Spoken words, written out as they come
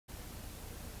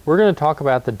We're going to talk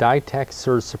about the Ditek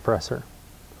Surge Suppressor.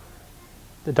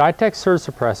 The Ditek Surge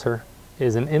Suppressor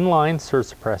is an inline surge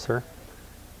suppressor.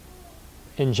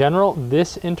 In general,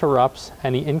 this interrupts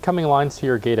any incoming lines to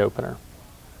your gate opener.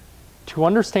 To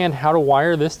understand how to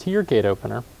wire this to your gate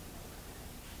opener,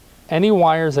 any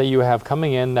wires that you have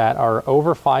coming in that are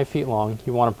over 5 feet long,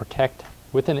 you want to protect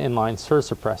with an inline surge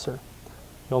suppressor.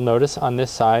 You'll notice on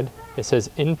this side, it says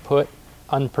input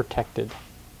unprotected.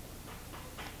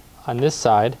 On this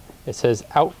side, it says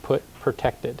output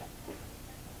protected.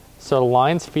 So the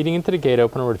lines feeding into the gate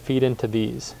opener would feed into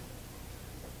these.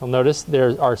 You'll notice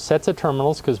there are sets of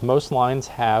terminals because most lines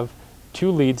have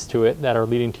 2 leads to it that are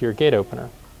leading to your gate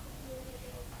opener.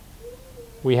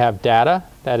 We have data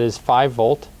that is 5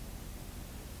 volt.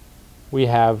 We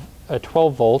have a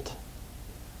 12 volt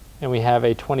and we have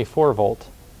a 24 volt.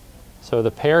 So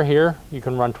the pair here you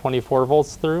can run 24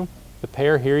 volts through, the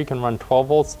pair here you can run 12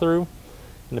 volts through,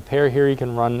 and the pair here you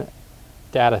can run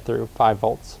data through 5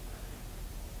 volts.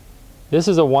 This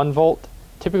is a 1 volt.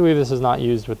 Typically this is not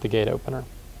used with the gate opener.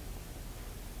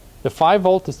 The 5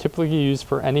 volt is typically used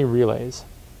for any relays.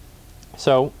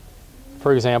 So,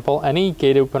 for example, any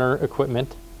gate opener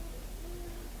equipment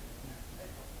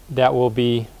that will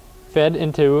be fed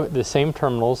into the same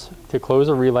terminals to close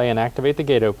a relay and activate the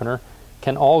gate opener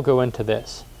can all go into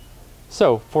this.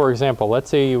 So, for example, let's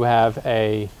say you have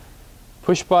a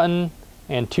push button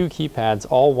and 2 keypads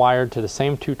all wired to the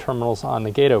same 2 terminals on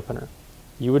the gate opener.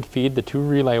 You would feed the 2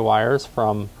 relay wires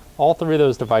from all 3 of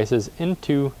those devices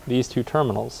into these 2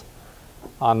 terminals.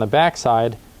 On the back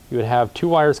side, you would have 2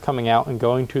 wires coming out and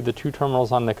going to the 2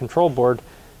 terminals on the control board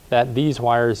that these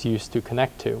wires used to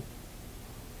connect to.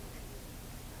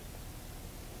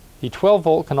 The 12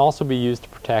 volt can also be used to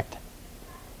protect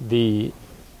the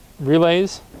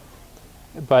relays,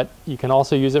 but you can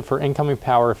also use it for incoming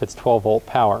power if it's 12 volt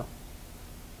power.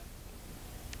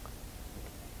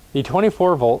 The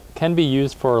 24 volt can be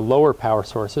used for lower power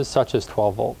sources such as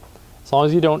 12 volt, as long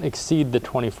as you don't exceed the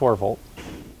 24 volt.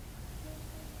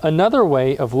 Another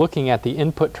way of looking at the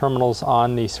input terminals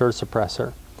on the surge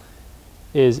suppressor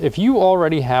is if you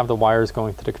already have the wires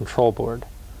going to the control board,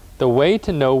 the way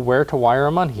to know where to wire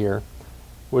them on here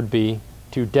would be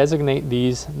to designate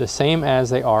these the same as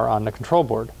they are on the control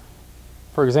board.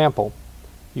 For example,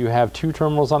 you have 2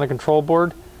 terminals on a control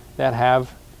board that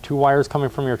have 2 wires coming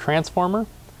from your transformer.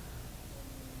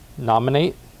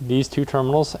 Nominate these 2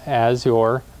 terminals as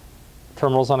your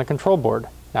terminals on a control board.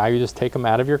 Now you just take them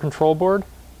out of your control board,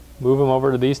 move them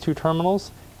over to these 2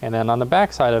 terminals, and then on the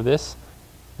back side of this,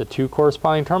 the 2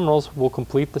 corresponding terminals will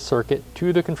complete the circuit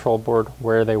to the control board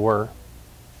where they were.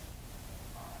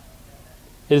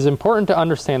 It is important to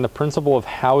understand the principle of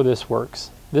how this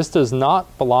works. This does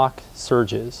not block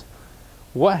surges.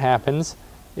 What happens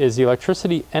is the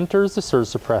electricity enters the surge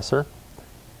suppressor.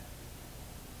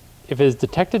 If it is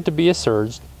detected to be a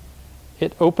surge,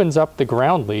 it opens up the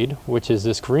ground lead, which is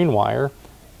this green wire.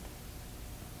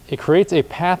 It creates a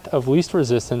path of least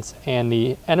resistance and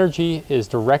the energy is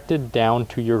directed down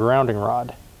to your grounding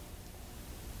rod.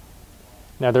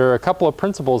 Now there are a couple of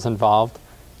principles involved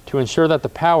to ensure that the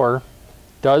power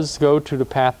does go to the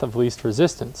path of least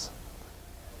resistance.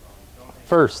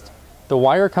 First, the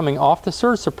wire coming off the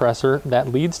surge suppressor that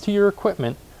leads to your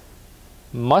equipment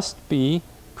must be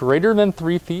greater than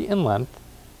 3 feet in length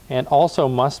and also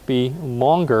must be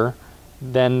longer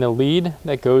than the lead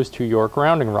that goes to your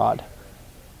grounding rod.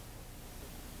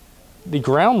 The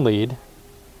ground lead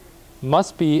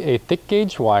must be a thick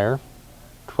gauge wire.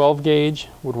 12 gauge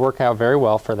would work out very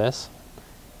well for this.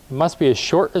 It must be as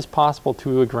short as possible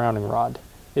to a grounding rod.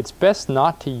 It's best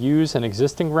not to use an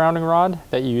existing grounding rod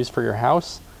that you use for your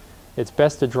house. It's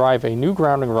best to drive a new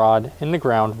grounding rod in the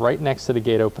ground right next to the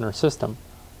gate opener system.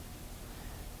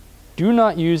 Do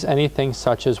not use anything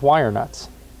such as wire nuts.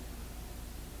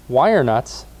 Wire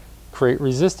nuts create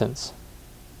resistance.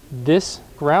 This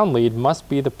ground lead must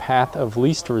be the path of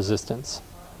least resistance.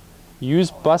 Use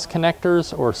bus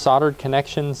connectors or soldered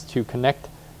connections to connect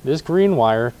this green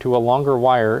wire to a longer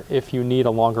wire if you need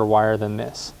a longer wire than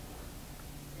this.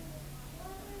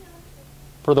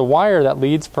 For the wire that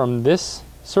leads from this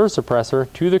surge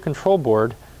suppressor to the control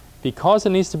board, because it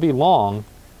needs to be long,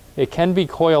 it can be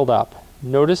coiled up.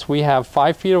 Notice we have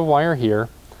 5 feet of wire here.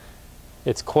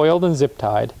 It's coiled and zip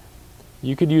tied.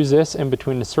 You could use this in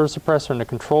between the surge suppressor and the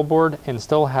control board and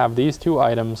still have these 2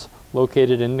 items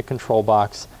located in the control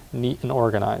box, neat and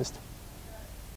organized.